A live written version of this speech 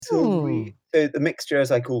Oh, so the mixture,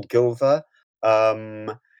 as I call Gilva,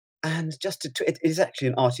 um, and just it is actually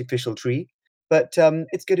an artificial tree, but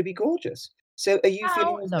it's going to be gorgeous. So, are you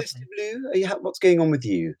feeling how all festive, lovely. Lou? What's going on with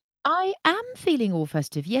you? I am feeling all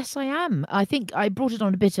festive. Yes, I am. I think I brought it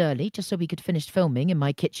on a bit early just so we could finish filming in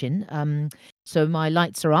my kitchen. So my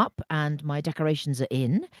lights are up and my decorations are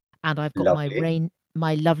in, and I've got Lovely.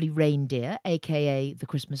 my lovely reindeer, aka the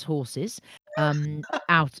Christmas horses,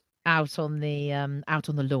 out out on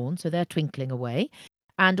the lawn. So they're twinkling away,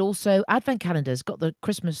 and also advent calendars. Got the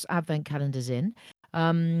Christmas advent calendars in.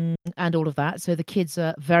 And all of that. So the kids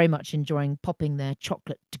are very much enjoying popping their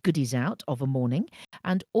chocolate goodies out of a morning.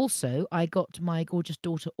 And also, I got my gorgeous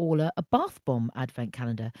daughter Orla a bath bomb advent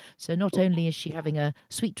calendar. So not only is she having a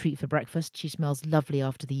sweet treat for breakfast, she smells lovely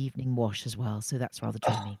after the evening wash as well. So that's rather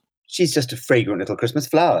Oh, dreamy. she's just a fragrant little Christmas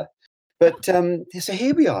flower. But so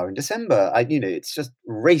here we are in December. It's just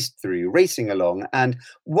racing along. And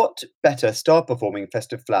what better star performing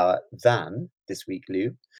festive flower than this week,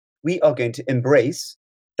 Lou? We are going to embrace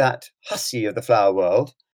that hussy of the flower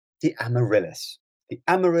world, the amaryllis. The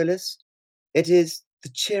amaryllis, it is the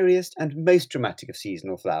cheeriest and most dramatic of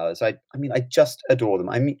seasonal flowers. I just adore them.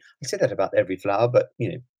 I say that about every flower, but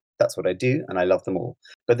that's what I do, and I love them all.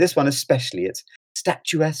 But this one especially, it's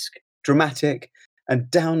statuesque, dramatic,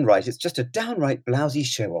 and downright. It's just a downright blousy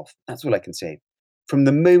show off. That's all I can say. From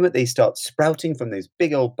the moment they start sprouting from those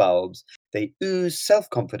big old bulbs, they ooze self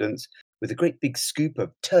confidence with a great big scoop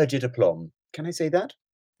of turgid aplomb. Can I say that?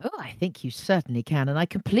 Oh, I think you certainly can. And I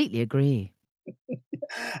completely agree.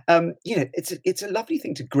 It's a lovely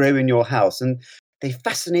thing to grow in your house, and they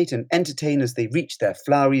fascinate and entertain as they reach their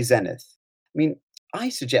flowery zenith. I mean, I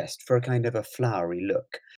suggest for a kind of a flowery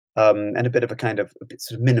look, and a bit of a bit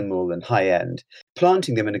sort of minimal and high end,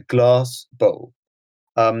 planting them in a glass bowl,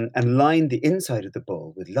 and line the inside of the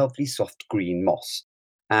bowl with lovely soft green moss,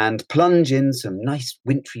 and plunge in some nice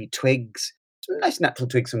wintry twigs, some nice natural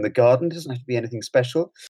twigs from the garden. Doesn't have to be anything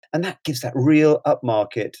special, and that gives that real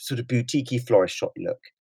upmarket sort of boutiquey florist shop look.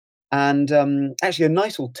 And actually, a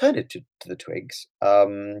nice alternative to the twigs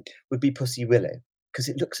would be Pussy Willow, because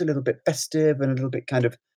it looks a little bit festive and a little bit kind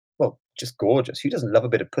of, well, just gorgeous. Who doesn't love a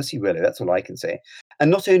bit of Pussy Willow? That's all I can say. And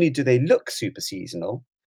not only do they look super seasonal,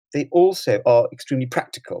 they also are extremely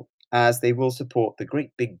practical, as they will support the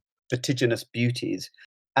great big vertiginous beauties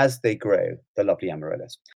as they grow, the lovely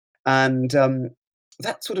amaryllis. And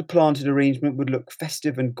that sort of planted arrangement would look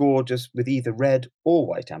festive and gorgeous with either red or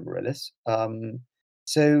white amaryllis.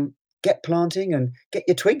 So get planting and get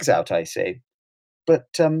your twigs out, I say. But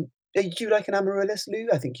do you like an amaryllis, Lou?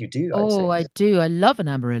 I think you do, I'd Oh, say. I do. I love an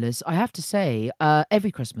amaryllis. I have to say,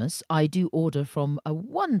 every Christmas I do order from a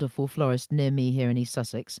wonderful florist near me here in East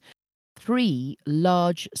Sussex 3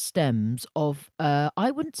 large stems of,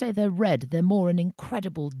 I wouldn't say they're red, they're more an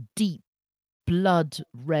incredible deep blood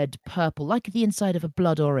red purple, like the inside of a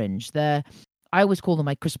blood orange. I always call them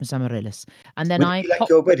my Christmas amaryllis, and then Would it I be like pop.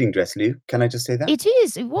 your wedding dress, Lou? Can I just say that?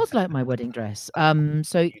 It was like my wedding dress.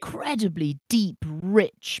 So incredibly deep,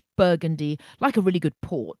 rich burgundy, like a really good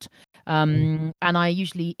port. And I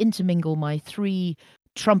usually intermingle my 3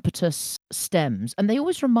 trumpetous stems, and they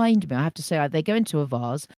always remind me, I have to say, they go into a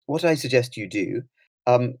vase. What I suggest you do,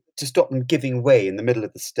 to stop them giving way in the middle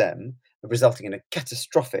of the stem, resulting in a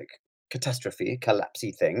catastrophe,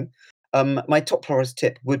 collapsy thing, my top florist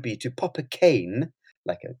tip would be to pop a cane,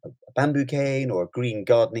 like a bamboo cane or a green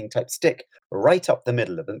gardening type stick, right up the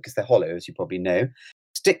middle of them, because they're hollow, as you probably know.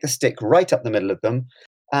 Stick the stick right up the middle of them,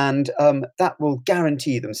 and that will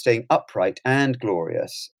guarantee them staying upright and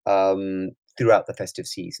glorious throughout the festive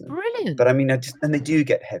season. Brilliant. But I mean, and they do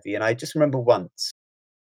get heavy. And I just remember once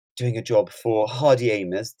doing a job for Hardy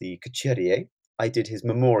Amers, the couturier. I did his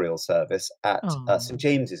memorial service at St Oh.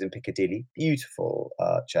 James's in Piccadilly. Beautiful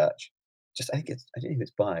church. I don't know who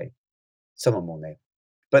it's by. Someone will know.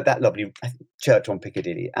 But that lovely church on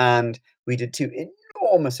Piccadilly. And we did 2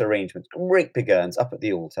 enormous arrangements, great big urns up at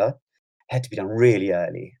the altar. Had to be done really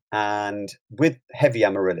early. And with heavy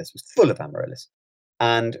amaryllis, it was full of amaryllis.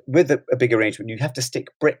 And with a big arrangement, you have to stick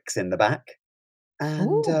bricks in the back.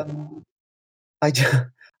 And Ooh. I ju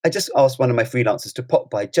I just asked one of my freelancers to pop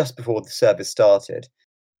by just before the service started,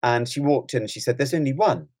 and she walked in and she said, "There's only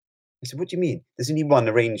one." I said, "What do you mean? There's only one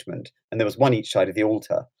arrangement?" And there was one each side of the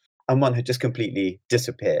altar, and one had just completely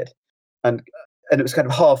disappeared. And it was kind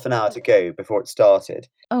of half an hour to go before it started.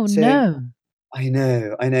 Oh, So no. I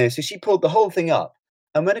know, I know. So she pulled the whole thing up,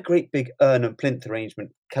 and when a great big urn and plinth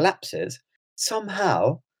arrangement collapses,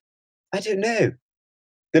 somehow, I don't know,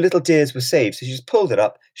 the little dears were saved, so she just pulled it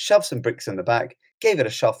up, shoved some bricks in the back, gave it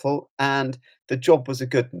a shuffle, and the job was a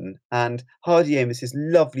good one. And Hardy Amos's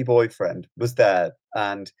lovely boyfriend was there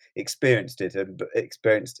and experienced it,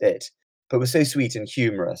 but was so sweet and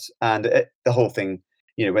humorous, and the whole thing,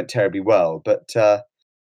 went terribly well. But oh,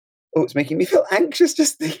 it's making me feel anxious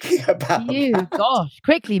just thinking about You, that. gosh,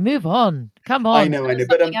 quickly move on. Come I on, know, tell I us know,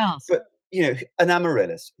 something else. but an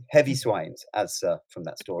amaryllis, heavy Mm, swines, as from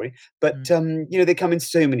that story. But mm. they come in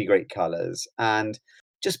so many great colours and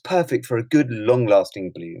just perfect for a good,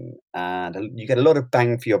 long-lasting bloom, and you get a lot of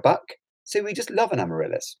bang for your buck. So we just love an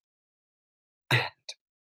amaryllis.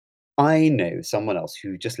 I know someone else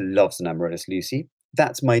who just loves an amaryllis, Lucy.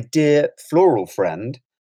 That's my dear floral friend,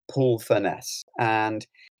 Paul Furness. And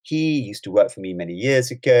he used to work for me many years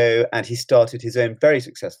ago, and he started his own very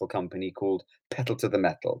successful company called Petal to the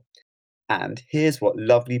Metal. And here's what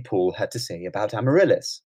lovely Paul had to say about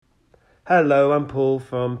amaryllis. Hello, I'm Paul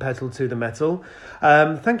from Petal to the Metal.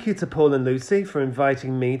 Thank you to Paul and Lucy for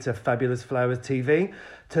inviting me to Fabulous Flowers TV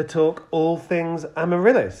to talk all things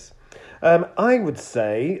amaryllis. I would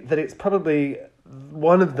say that it's probably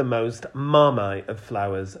one of the most marmite of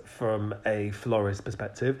flowers from a florist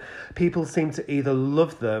perspective. People seem to either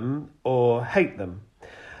love them or hate them.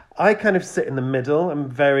 I kind of sit in the middle. I'm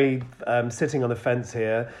very sitting on the fence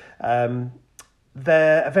here.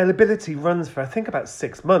 Their availability runs for, I think, about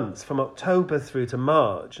 6 months, from October through to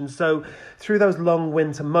March. And so through those long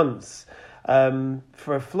winter months,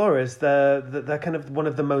 for a florist, they're kind of one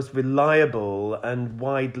of the most reliable and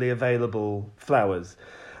widely available flowers.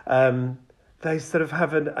 They sort of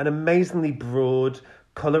have an amazingly broad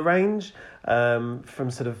colour range,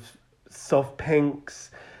 from sort of soft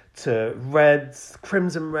pinks to reds,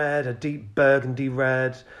 crimson red, a deep burgundy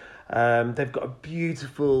red. They've got a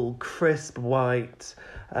beautiful, crisp white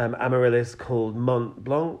amaryllis called Mont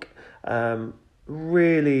Blanc.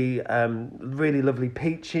 Really lovely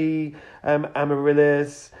peachy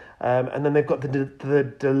amaryllis. And then they've got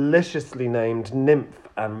the deliciously named nymph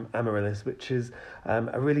amaryllis, which is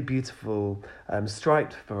a really beautiful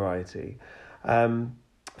striped variety.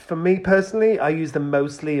 For me personally, I use them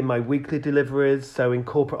mostly in my weekly deliveries, so in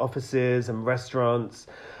corporate offices and restaurants,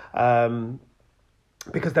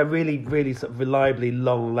 because they're really sort of reliably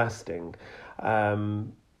long lasting.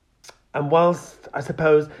 And whilst I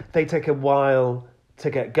suppose they take a while to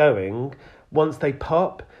get going, once they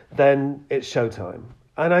pop, then it's showtime.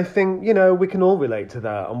 And I think, we can all relate to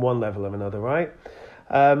that on one level or another, right?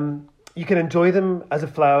 You can enjoy them as a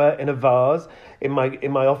flower in a vase. In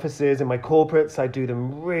my offices, in my corporates, I do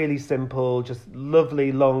them really simple, just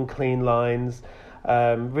lovely, long, clean lines,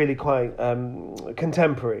 really quite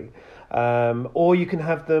contemporary. Or you can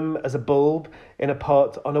have them as a bulb in a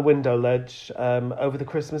pot on a window ledge over the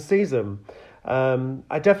Christmas season.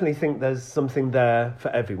 I definitely think there's something there for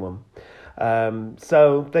everyone.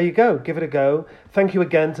 So there you go, give it a go. Thank you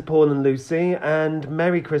again to Paul and Lucy, and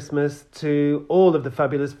Merry Christmas to all of the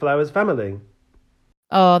Fabulous Flowers family.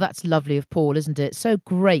 Oh, that's lovely of Paul, isn't it? So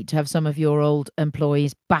great to have some of your old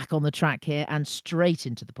employees back on the track here and straight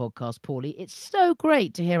into the podcast, Paulie. It's so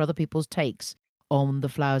great to hear other people's takes on the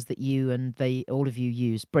flowers that you and all of you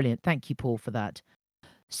use. Brilliant. Thank you, Paul, for that.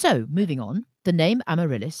 So, moving on, the name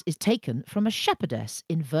Amaryllis is taken from a shepherdess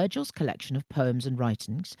in Virgil's collection of poems and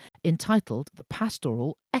writings entitled the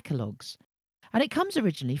Pastoral Eclogues. And it comes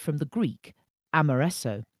originally from the Greek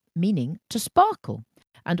amaresso, meaning to sparkle,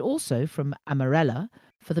 and also from amarella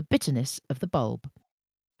for the bitterness of the bulb.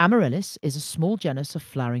 Amaryllis is a small genus of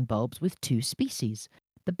flowering bulbs with two species.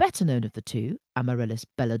 The better known of the two, Amaryllis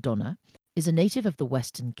belladonna, is a native of the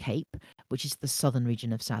Western Cape, which is the southern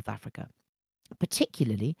region of South Africa,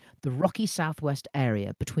 particularly the rocky southwest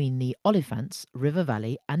area between the Olifants River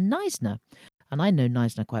Valley and Knysna. And I know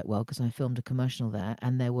Knysna quite well because I filmed a commercial there,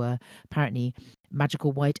 and there were apparently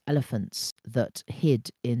magical white elephants that hid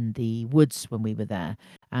in the woods when we were there.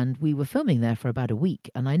 And we were filming there for about a week,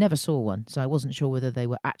 and I never saw one, so I wasn't sure whether they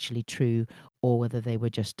were actually true or whether they were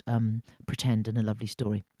just pretend and a lovely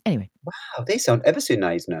story. Anyway. Wow, they sound ever so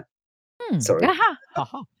nice now. Sorry. Aha,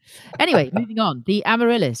 ha. Anyway, moving on. The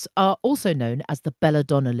amaryllis are also known as the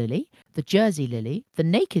belladonna lily, the Jersey lily, the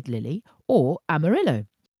naked lily, or amarillo.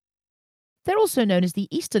 They're also known as the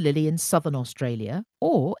Easter lily in southern Australia,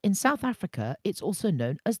 or in South Africa, it's also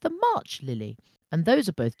known as the March lily. And those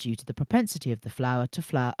are both due to the propensity of the flower to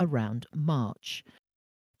flower around March.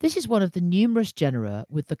 This is one of the numerous genera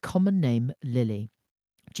with the common name lily,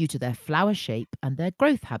 due to their flower shape and their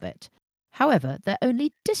growth habit. However, they're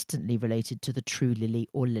only distantly related to the true lily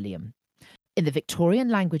or lilium. In the Victorian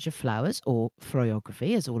language of flowers, or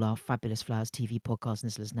florography, as all our Fabulous Flowers TV podcast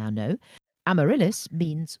listeners now know, amaryllis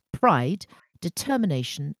means pride,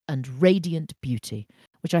 determination, and radiant beauty,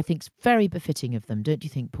 which I think is very befitting of them, don't you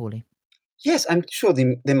think, Paulie? Yes, I'm sure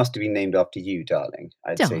they must have been named after you, darling.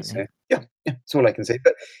 I'd say Darling. so. Yeah, yeah, that's all I can say.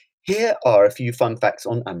 But here are a few fun facts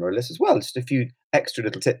on Amaryllis as well, just a few extra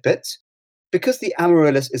little tidbits. Because the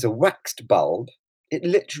Amaryllis is a waxed bulb, it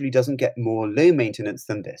literally doesn't get more low maintenance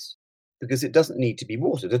than this, because it doesn't need to be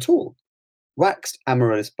watered at all. Waxed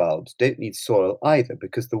Amaryllis bulbs don't need soil either,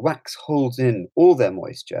 because the wax holds in all their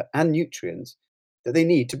moisture and nutrients that they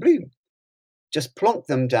need to bloom. Just plonk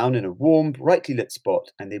them down in a warm, brightly lit spot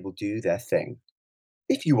and they will do their thing.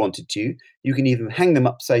 If you wanted to, you can even hang them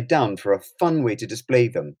upside down for a fun way to display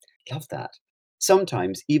them. Love that.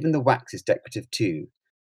 Sometimes even the wax is decorative too.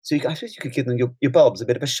 So I suppose you could give them your bulbs a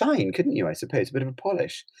bit of a shine, couldn't you? I suppose, a bit of a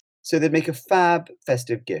polish. So they'd make a fab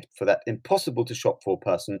festive gift for that impossible to shop for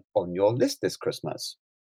person on your list this Christmas.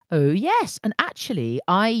 Oh, yes, and actually,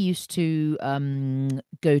 I used to,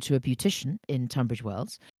 go to a beautician in Tunbridge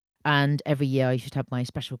Wells, and every year I used to have my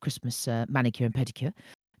special Christmas, manicure and pedicure,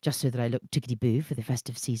 just so that I looked tickety-boo for the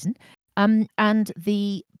festive season. And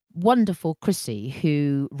the wonderful Chrissy,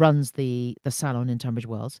 who runs the salon in Tunbridge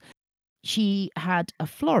Wells, she had a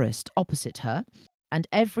florist opposite her, and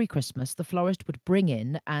every Christmas the florist would bring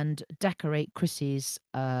in and decorate Chrissy's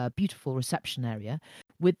beautiful reception area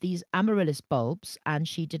with these amaryllis bulbs, and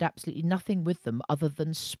she did absolutely nothing with them other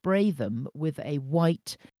than spray them with a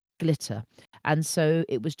white glitter. And so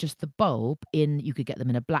it was just the bulb in, you could get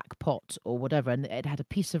them in a black pot or whatever, and it had a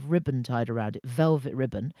piece of ribbon tied around it, velvet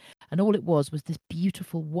ribbon, and all it was this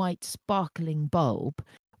beautiful white sparkling bulb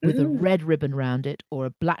with a Mm. red ribbon round it or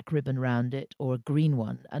a black ribbon round it or a green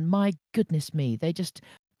one. And my goodness me, they just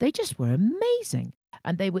were amazing.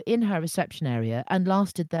 And they were in her reception area and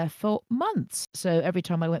lasted there for months. So every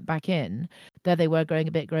time I went back in, there they were growing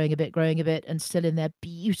a bit, growing a bit, growing a bit, and still in their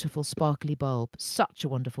beautiful sparkly bulb. Such a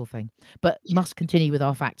wonderful thing. But must continue with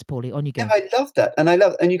our facts, Paulie. On you Yeah, go. I love that,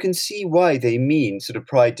 and you can see why they mean sort of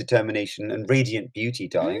pride, determination, and radiant beauty,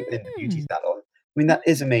 darling, in the beauty Mm, salon. I mean, that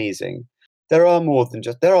is mm, amazing. There are more than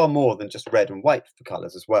just red and white for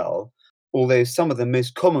colours as well. Although some of the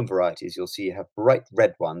most common varieties you'll see have bright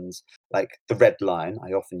red ones, like the red lion.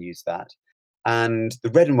 I often use that, and the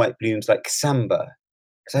red and white blooms like samba.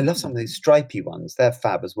 Because I love some mm. of those stripy ones; they're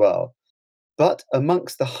fab as well. But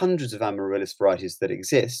amongst the hundreds of amaryllis varieties that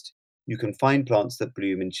exist, you can find plants that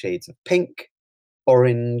bloom in shades of pink,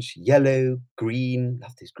 orange, yellow, green.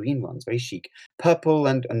 Love these green ones, very chic. Purple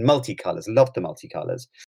and multicolours. Love the multicolours.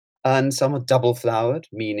 And some are double flowered,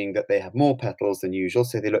 meaning that they have more petals than usual,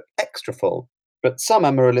 so they look extra full. But some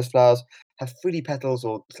amaryllis flowers have frilly petals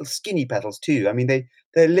or little skinny petals too. I mean,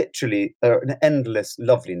 they're literally an endless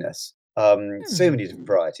loveliness. So Hmm. many different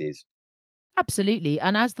varieties. Absolutely.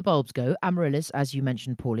 And as the bulbs go, amaryllis, as you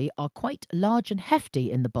mentioned, Paulie, are quite large and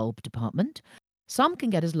hefty in the bulb department. Some can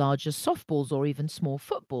get as large as softballs or even small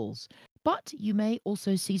footballs, but you may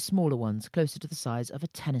also see smaller ones closer to the size of a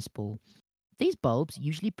tennis ball. These bulbs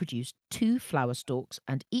usually produce two flower stalks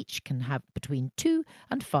and each can have between 2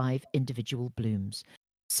 and 5 individual blooms.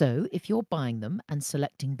 So, if you're buying them and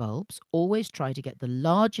selecting bulbs, always try to get the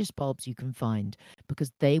largest bulbs you can find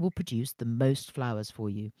because they will produce the most flowers for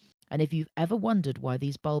you. And if you've ever wondered why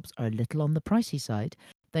these bulbs are a little on the pricey side,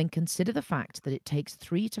 then consider the fact that it takes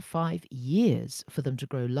 3 to 5 years for them to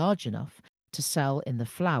grow large enough to sell in the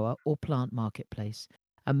flower or plant marketplace.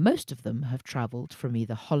 And most of them have travelled from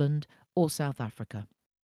either Holland or South Africa.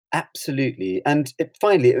 Absolutely. And it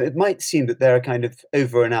might seem that they're a kind of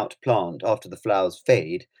over and out plant after the flowers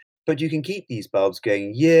fade, but you can keep these bulbs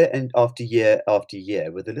going year and after year after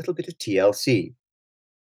year with a little bit of TLC.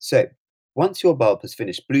 So, once your bulb has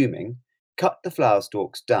finished blooming, cut the flower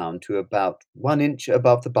stalks down to about 1 inch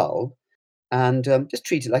above the bulb and just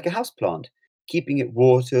treat it like a house plant, keeping it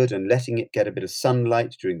watered and letting it get a bit of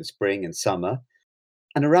sunlight during the spring and summer.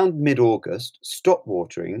 And around mid-August, stop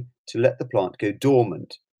watering to let the plant go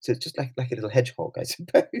dormant. So it's just like a little hedgehog, I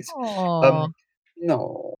suppose. Oh, Um,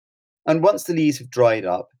 no. And once the leaves have dried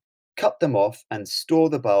up, cut them off and store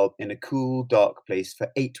the bulb in a cool, dark place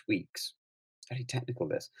for 8 weeks. It's very technical,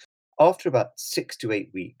 this. After about 6 to 8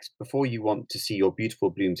 weeks, before you want to see your beautiful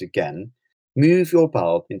blooms again, move your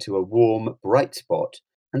bulb into a warm, bright spot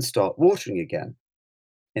and start watering again.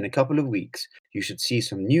 In a couple of weeks, you should see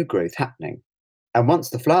some new growth happening. And once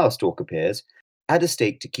the flower stalk appears, add a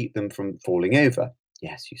stake to keep them from falling over.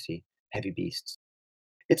 Yes, you see, heavy beasts.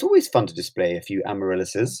 It's always fun to display a few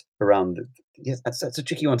amaryllises around. Yes, that's a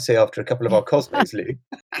tricky one to say after a couple of our cosmos, Lou.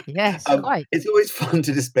 yes, quite. It's always fun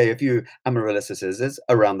to display a few amaryllises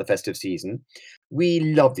around the festive season. We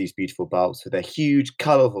love these beautiful bulbs for their huge,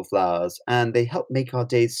 colourful flowers, and they help make our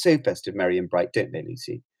days so festive, merry, and bright, don't they,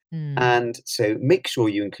 Lucy? Mm. And so make sure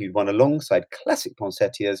you include one alongside classic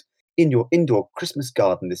poinsettias in your indoor Christmas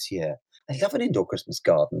garden this year. I love an indoor Christmas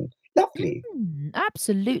garden. Lovely.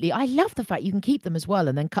 Absolutely. I love the fact you can keep them as well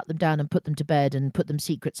and then cut them down and put them to bed and put them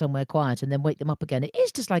secret somewhere quiet and then wake them up again. It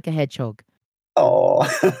is just like a hedgehog. Oh,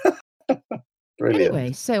 brilliant.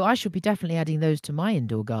 Anyway, so I should be definitely adding those to my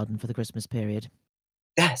indoor garden for the Christmas period.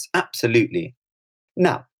 Yes, absolutely.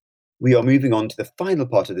 Now, we are moving on to the final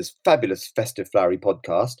part of this fabulous festive flowery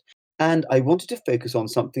podcast. And I wanted to focus on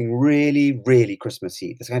something really, really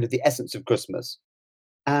Christmassy. That's kind of the essence of Christmas.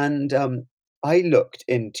 And I looked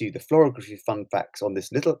into the florography fun facts on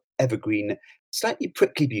this little evergreen, slightly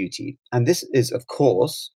prickly beauty. And this is, of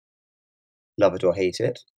course, love it or hate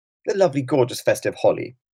it, the lovely, gorgeous festive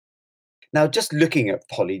holly. Now, just looking at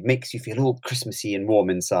holly makes you feel all Christmassy and warm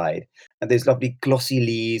inside. And those lovely glossy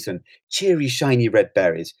leaves and cheery, shiny red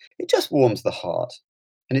berries. It just warms the heart.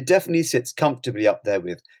 And it definitely sits comfortably up there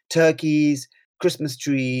with turkeys, Christmas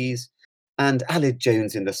trees, and Aled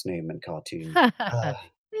Jones in the Snowman cartoon. Ah,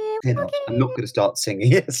 they're not. I'm not going to start singing.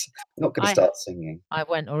 Yes, I'm not going to I start singing. I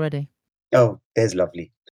went already. Oh, there's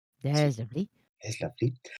lovely. There's lovely. There's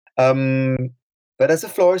lovely. Um, but as a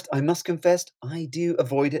florist, I must confess, I do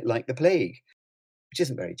avoid it like the plague, which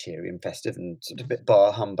isn't very cheery and festive and sort of a bit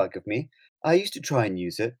bar humbug of me. I used to try and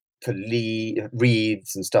use it for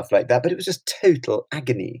wreaths and stuff like that, but it was just total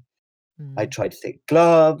agony. I Mm. tried thick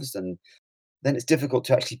gloves, and then it's difficult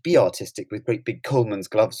to actually be artistic with great big Coleman's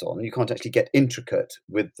gloves on. You can't actually get intricate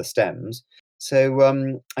with the stems. So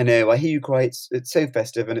I know I hear you cry. It's so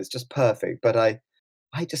festive and it's just perfect, but I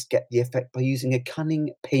just get the effect by using a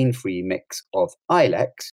cunning, pain-free mix of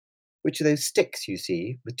ilex, which are those sticks you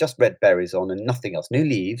see with just red berries on and nothing else, no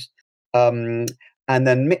leaves. Um, and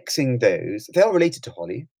then mixing those, they are related to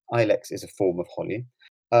holly. Ilex is a form of holly,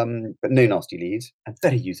 but no nasty leaves and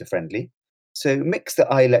very user friendly. So mix the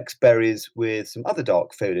ilex berries with some other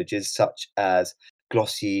dark foliages such as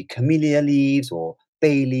glossy camellia leaves or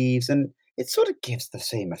bay leaves, and it sort of gives the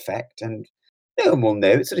same effect. And no one will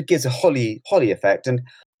know. It sort of gives a holly effect. And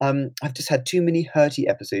I've just had too many hurty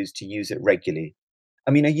episodes to use it regularly.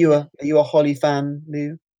 I mean, are you a Holly fan,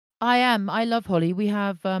 Lou? I am. I love holly. I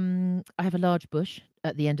have a large bush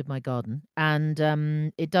at the end of my garden,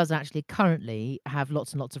 and it does actually currently have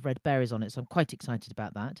lots and lots of red berries on it. So I'm quite excited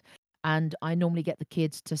about that. And I normally get the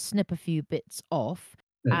kids to snip a few bits off,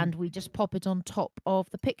 Mm. and we just pop it on top of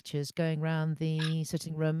the pictures going round the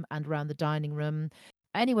sitting room and round the dining room.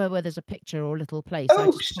 Anywhere where there's a picture or a little place, I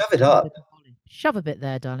Oh, just pop shove it down a up. bit of holly. Shove a bit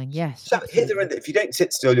there, darling. Yes, Shove it hither absolutely. and if you don't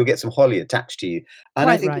sit still, you'll get some holly attached to you. And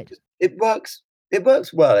I Quite think right. it works. It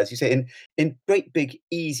works well, as you say, in great big,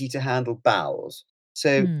 easy to handle boughs.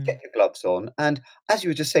 So get Mm. your gloves on, and as you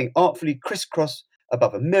were just saying, artfully crisscross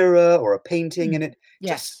above a mirror or a painting, and Mm. it just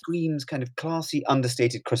Yes. screams kind of classy,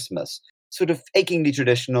 understated Christmas. Sort of achingly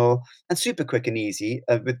traditional and super quick and easy,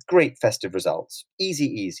 with great festive results. Easy,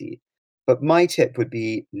 easy. But my tip would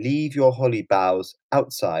be leave your holly boughs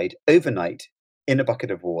outside overnight in a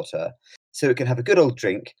bucket of water so it can have a good old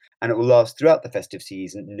drink and it will last throughout the festive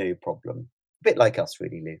season, no problem. A bit like us,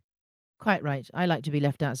 really, Lou. Quite right. I like to be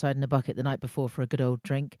left outside in a bucket the night before for a good old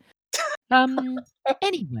drink. Um,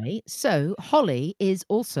 anyway, so holly is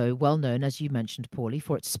also well known, as you mentioned, Paulie,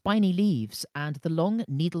 for its spiny leaves, and the long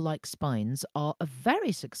needle-like spines are a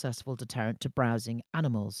very successful deterrent to browsing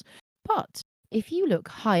animals. But if you look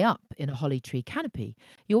high up in a holly tree canopy,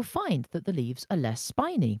 you'll find that the leaves are less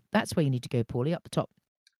spiny. That's where you need to go, Paulie, up the top.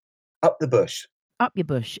 Up the bush. Up your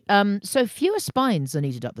bush. So fewer spines are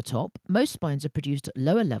needed up the top. Most spines are produced at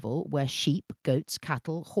lower level where sheep, goats,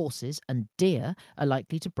 cattle, horses, and deer are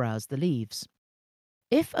likely to browse the leaves.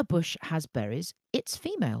 If a bush has berries, it's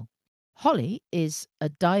female. Holly is a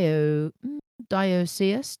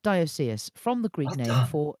dioecious, from the Greek Well name done.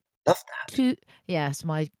 for Love that. two. Yes,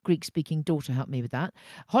 my Greek-speaking daughter helped me with that.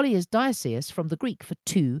 Holly is dioecious from the Greek for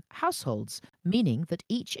two households, meaning that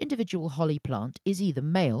each individual holly plant is either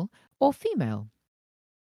male or female.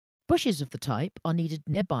 Bushes of the type are needed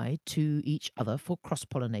nearby to each other for cross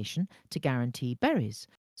pollination to guarantee berries.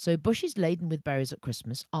 So, bushes laden with berries at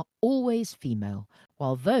Christmas are always female,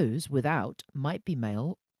 while those without might be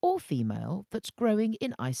male or female that's growing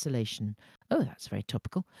in isolation. Oh, that's very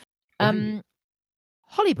topical. Very. Um,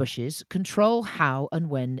 Holly bushes control how and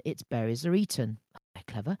when its berries are eaten. Very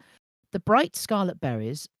clever. The bright scarlet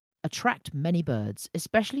berries attract many birds,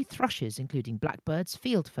 especially thrushes, including blackbirds,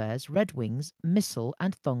 fieldfares, redwings, missel,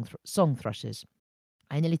 and song thrushes.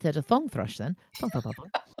 I nearly said a thong thrush then. Thong, thong, thong,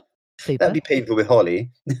 thong. That'd Super. be painful with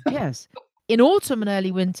holly. Yes. In autumn and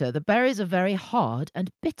early winter, the berries are very hard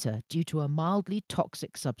and bitter due to a mildly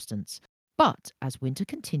toxic substance. But as winter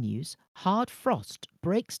continues, hard frost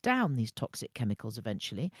breaks down these toxic chemicals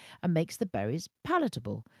eventually and makes the berries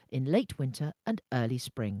palatable in late winter and early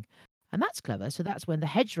spring. And that's clever. So that's when the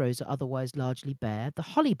hedgerows are otherwise largely bare. The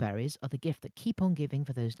holly berries are the gift that keep on giving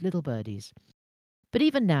for those little birdies. But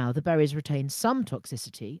even now, the berries retain some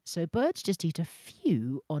toxicity, so birds just eat a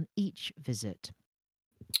few on each visit.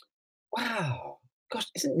 Wow. Gosh,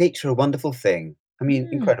 isn't nature a wonderful thing? I mean,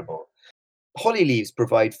 Mm. incredible. Holly leaves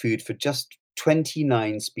provide food for just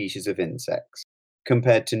 29 species of insects,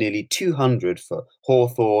 compared to nearly 200 for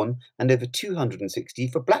hawthorn and over 260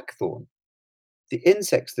 for blackthorn. The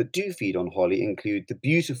insects that do feed on holly include the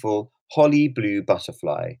beautiful holly blue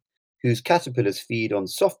butterfly, whose caterpillars feed on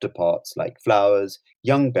softer parts like flowers,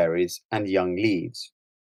 young berries, and young leaves.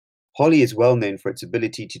 Holly is well known for its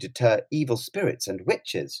ability to deter evil spirits and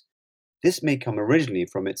witches. This may come originally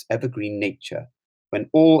from its evergreen nature. When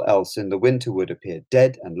all else in the winter wood appeared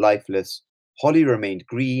dead and lifeless, holly remained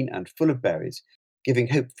green and full of berries, giving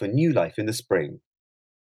hope for new life in the spring.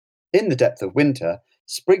 In the depth of winter,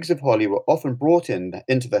 sprigs of holly were often brought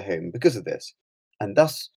into the home because of this, and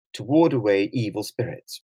thus to ward away evil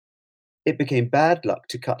spirits. It became bad luck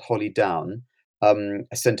to cut holly down,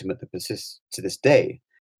 a sentiment that persists to this day.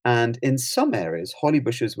 And in some areas, holly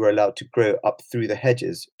bushes were allowed to grow up through the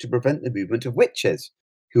hedges to prevent the movement of witches,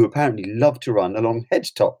 who apparently love to run along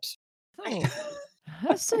hedge tops. Oh,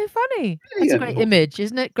 that's so funny. That's a Brilliant. great image,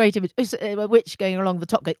 isn't it? Great image. It's a witch going along the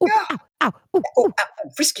top going, oh, Yeah. ow, ow, oh, Oh, oh.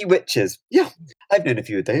 frisky witches. Yeah, I've known a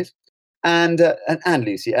few of those. And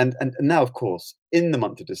Lucy, and now, of course, in the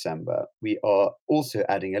month of December, we are also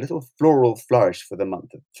adding a little floral flourish for the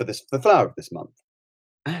for the flower of this month.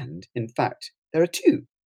 And in fact, there are two.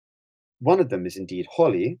 One of them is indeed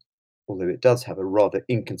holly, although it does have a rather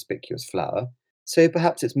inconspicuous flower, so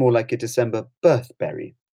perhaps it's more like a December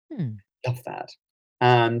birthberry. Hmm. Love that.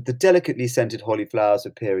 And the delicately scented holly flowers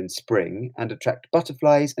appear in spring and attract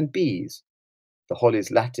butterflies and bees. The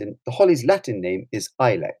holly's Latin name is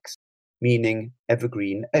ilex, meaning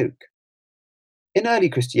evergreen oak. In early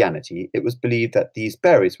Christianity, it was believed that these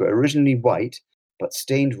berries were originally white but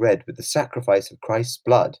stained red with the sacrifice of Christ's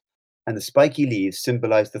blood, and the spiky leaves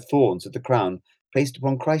symbolized the thorns of the crown placed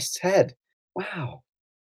upon Christ's head. Wow!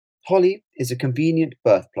 Holly is a convenient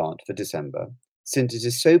birth plant for December since it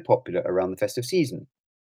is so popular around the festive season.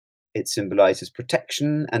 It symbolizes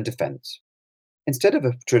protection and defense. Instead of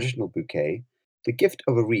a traditional bouquet, the gift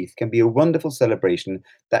of a wreath can be a wonderful celebration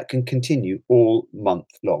that can continue all month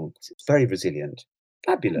long. It's very resilient.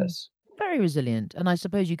 Hmm. Fabulous. Very resilient. And I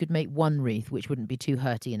suppose you could make one wreath which wouldn't be too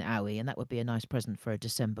hurty and owy, and that would be a nice present for a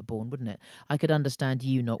December born, wouldn't it? I could understand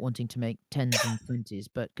you not wanting to make tens and twenties,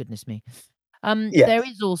 but goodness me. There Yes,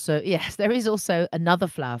 is also yes, there is also another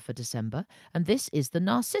flower for December, and this is the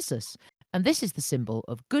narcissus. And this is the symbol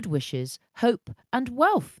of good wishes, hope, and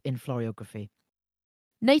wealth in florography.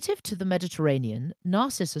 Native to the Mediterranean,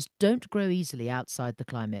 narcissus don't grow easily outside the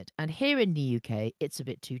climate, and here in the UK, it's a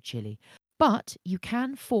bit too chilly. But you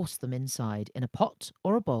can force them inside in a pot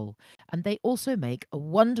or a bowl, and they also make a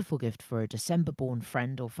wonderful gift for a December born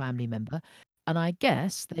friend or family member. And I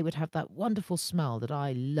guess they would have that wonderful smell that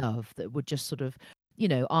I love that would just sort of,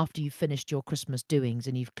 after you've finished your Christmas doings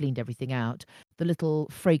and you've cleaned everything out, the little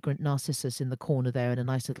fragrant narcissus in the corner there in a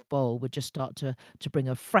nice little bowl would just start to bring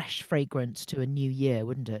a fresh fragrance to a new year,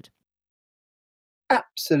 wouldn't it?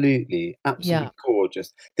 absolutely. Yeah. Absolutely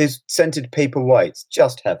gorgeous. Those scented paper whites,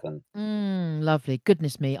 just heaven. Lovely.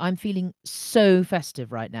 Goodness me. I'm feeling so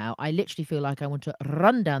festive right now. I literally feel like I want to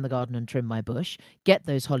run down the garden and trim my bush, get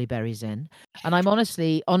those holly berries in. And I'm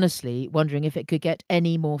honestly wondering if it could get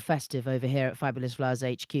any more festive over here at Fabulous Flowers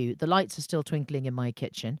HQ. The lights are still twinkling in my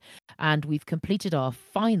kitchen, and we've completed our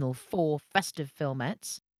final 4 festive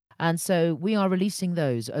filmettes. And so we are releasing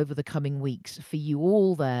those over the coming weeks for you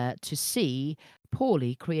all there to see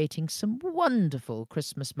Paulie creating some wonderful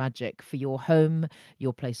Christmas magic for your home,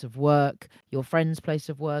 your place of work, your friend's place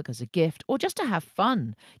of work as a gift, or just to have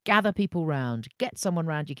fun. Gather people round, get someone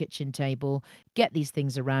round your kitchen table, get these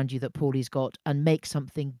things around you that Paulie's got, and make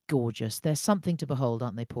something gorgeous. There's something to behold,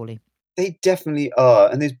 aren't they, Paulie? They definitely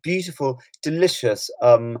are. And those beautiful, delicious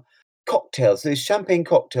cocktails, those champagne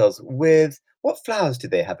cocktails with what flowers do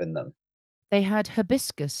they have in them? They had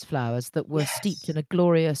hibiscus flowers that were steeped in Yes. a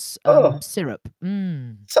glorious Oh, syrup.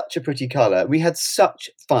 such a pretty colour. We had such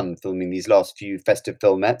fun filming these last few festive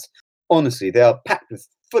filmettes. Honestly, they are packed with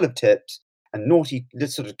full of tips and naughty, little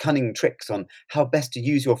sort of cunning tricks on how best to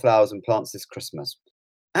use your flowers and plants this Christmas.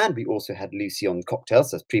 And we also had Lucy on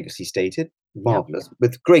cocktails, as previously stated, Yep. marvellous,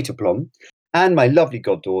 with great aplomb. And my lovely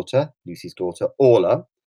goddaughter, Lucy's daughter, Orla,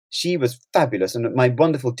 she was fabulous, and my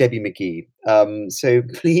wonderful Debbie McGee. So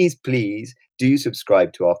please do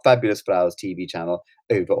subscribe to our Fabulous Flowers TV channel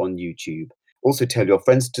over on YouTube. Also, tell your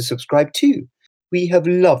friends to subscribe too. We have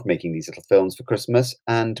loved making these little films for Christmas,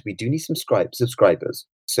 and we do need some subscribers.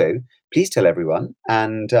 So please tell everyone,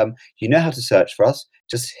 and you know how to search for us.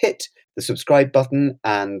 Just hit the subscribe button,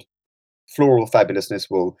 and floral fabulousness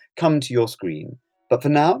will come to your screen. But for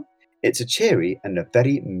now, it's a cheery and a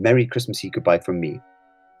very Merry Christmassy goodbye from me.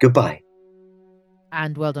 Goodbye.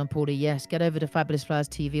 And well done, Paulie. Yes, get over to Fabulous Flowers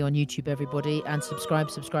TV on YouTube, everybody, and subscribe.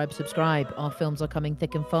 Our films are coming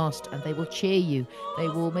thick and fast, and they will cheer you. They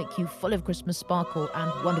will make you full of Christmas sparkle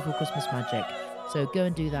and wonderful Christmas magic. So go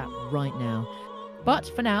and do that right now. But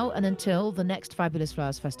for now, and until the next Fabulous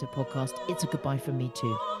Flowers Festive podcast, it's a goodbye from me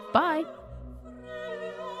too. Bye.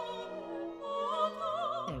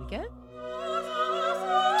 There we go.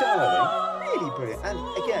 Darling, really brilliant. And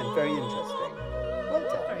again, very interesting. Well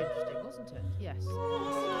done. Very interesting, wasn't it? Yes.